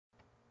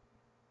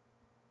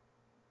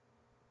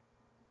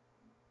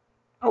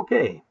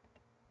Okay,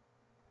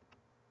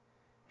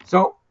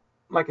 so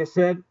like I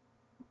said,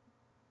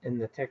 in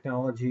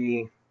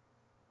the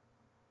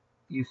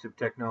use of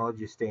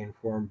technology stay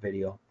informed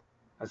video,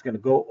 I was going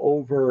to go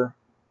over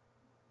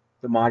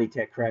the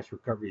Moditech crash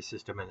recovery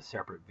system in a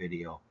separate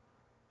video,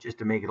 just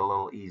to make it a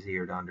little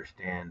easier to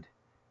understand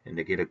and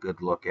to get a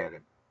good look at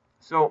it.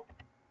 So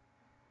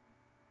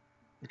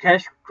the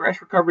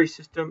crash recovery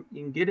system,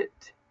 you can get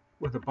it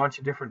with a bunch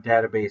of different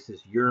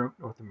databases: Europe,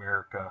 North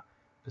America,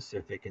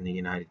 Pacific, and the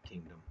United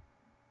Kingdom.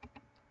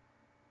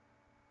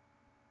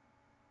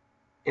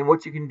 And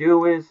what you can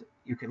do is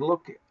you can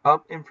look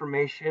up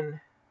information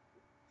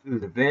through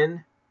the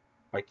VIN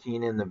by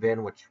keying in the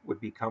VIN, which would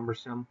be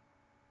cumbersome.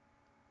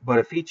 But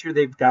a feature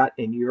they've got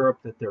in Europe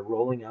that they're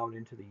rolling out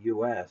into the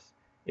US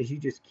is you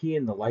just key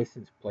in the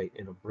license plate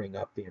and it'll bring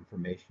up the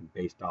information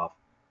based off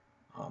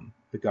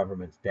the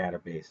government's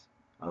database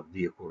of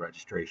vehicle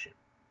registration.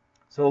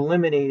 So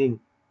eliminating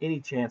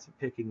any chance of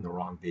picking the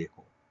wrong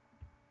vehicle.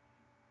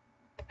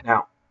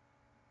 Now,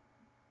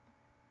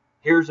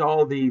 here's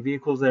all the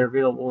vehicles that are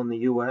available in the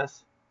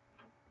US.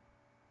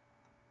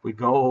 We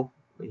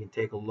can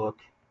take a look.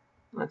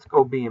 Let's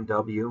go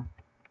BMW.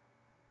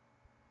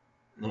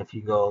 And if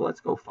you go, let's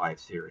go 5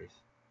 Series.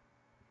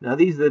 Now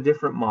these are the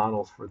different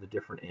models for the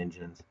different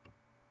engines.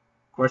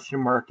 Question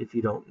mark if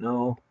you don't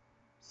know.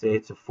 Say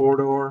it's a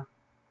 4-door.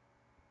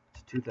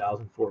 It's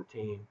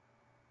 2014.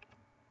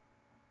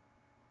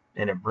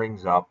 And it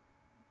brings up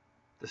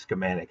the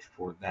schematics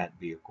for that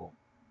vehicle.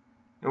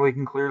 And we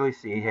can clearly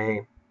see,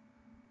 hey,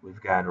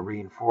 we've got a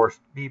reinforced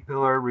B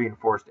pillar,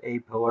 reinforced A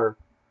pillar,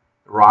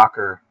 the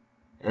rocker,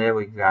 and then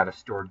we've got a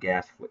stored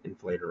gas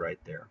inflator right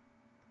there.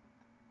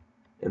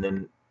 And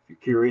then if you're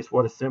curious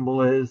what a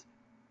symbol is,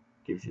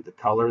 gives you the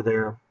color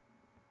there.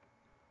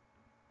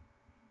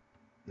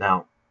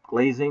 Now,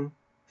 glazing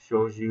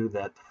shows you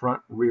that the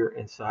front, rear,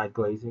 and side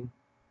glazing.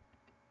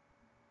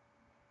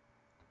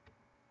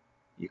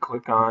 You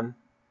click on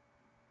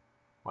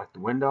like the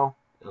window,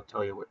 it'll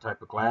tell you what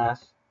type of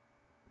glass.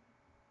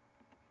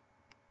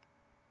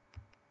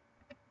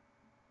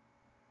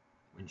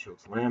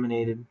 Windshield's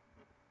laminated,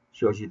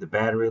 shows you the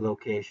battery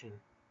location.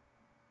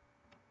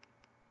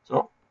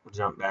 So we'll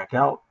jump back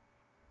out.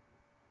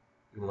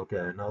 You can look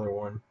at another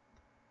one.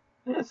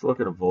 Let's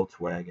look at a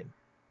Volkswagen.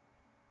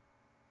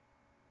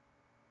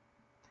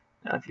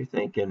 Now, if you're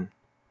thinking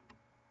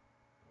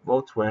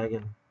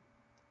Volkswagen,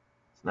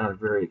 it's not a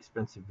very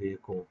expensive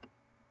vehicle,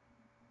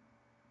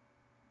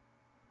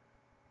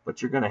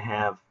 but you're going to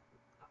have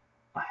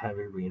a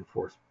heavy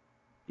reinforced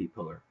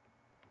B-pillar.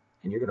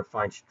 And you're going to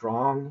find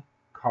strong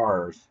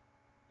cars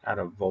out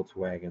of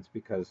Volkswagens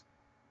because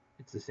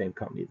it's the same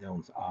company that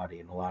owns Audi,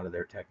 and a lot of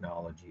their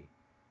technology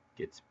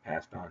gets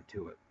passed on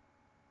to it.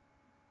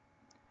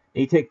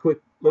 And you take a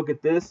quick look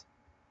at this.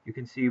 You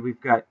can see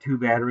we've got 2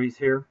 batteries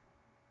here.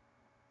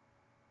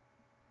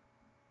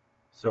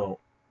 So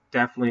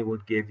definitely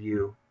would give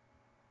you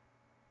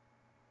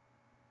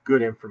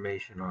good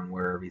information on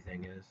where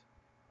everything is.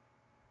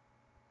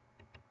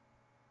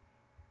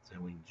 So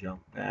we can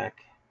jump back.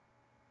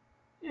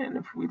 And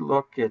if we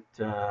look at,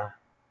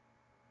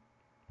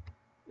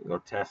 we go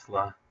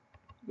Tesla,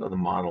 go the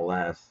Model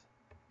S.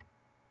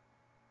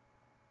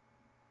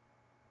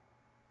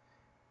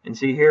 And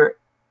see here, it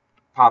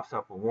pops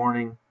up a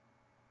warning.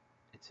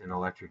 It's an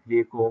electric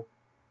vehicle.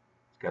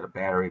 It's got a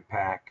battery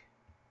pack.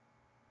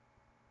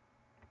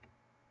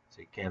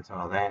 So you cancel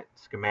all that.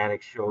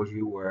 Schematic shows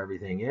you where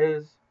everything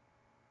is.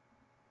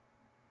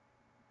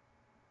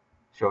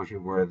 Shows you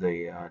where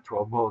the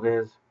 12 volt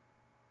is.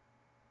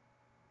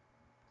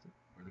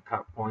 Where the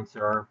cut points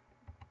are.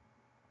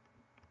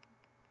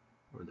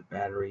 Where the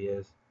battery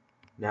is.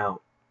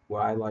 Now,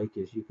 what I like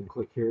is you can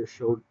click here,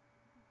 show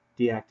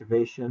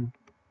deactivation.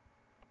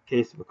 In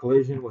case of a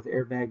collision with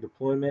airbag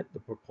deployment, the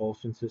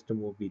propulsion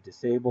system will be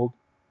disabled.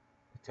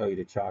 They tell you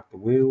to chock the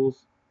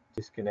wheels,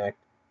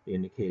 disconnect the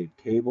indicated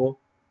cable.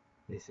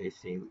 They say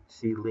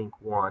see link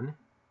 1.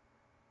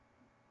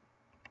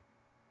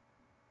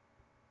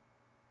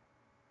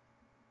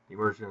 The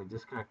emergency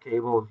disconnect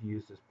cable is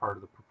used as part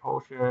of the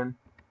propulsion.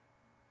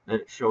 Then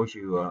it shows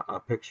you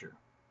a picture.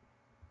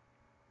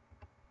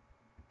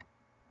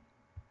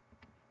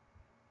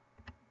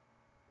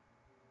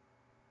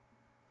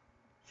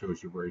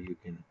 Shows you where you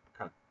can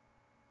cut.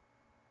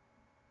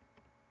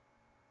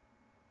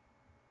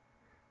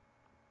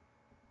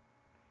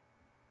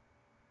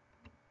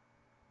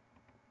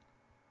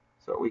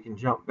 So we can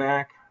jump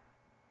back,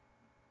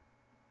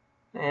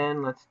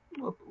 and let's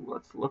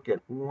look at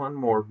one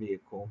more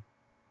vehicle.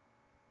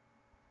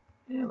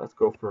 Yeah, let's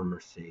go for a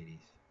Mercedes.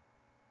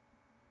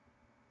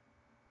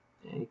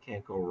 And you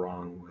can't go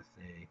wrong with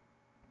a.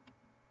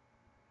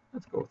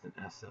 Let's go with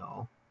an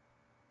SL.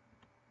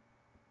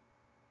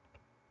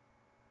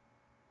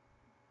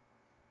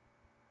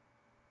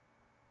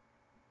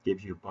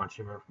 Gives you a bunch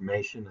of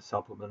information, a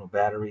supplemental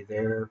battery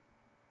there,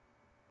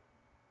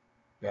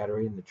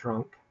 battery in the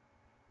trunk.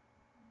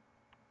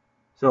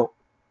 So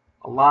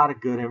a lot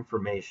of good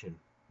information.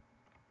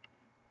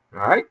 All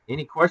right,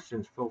 any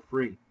questions, feel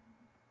free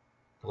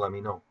to let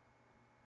me know.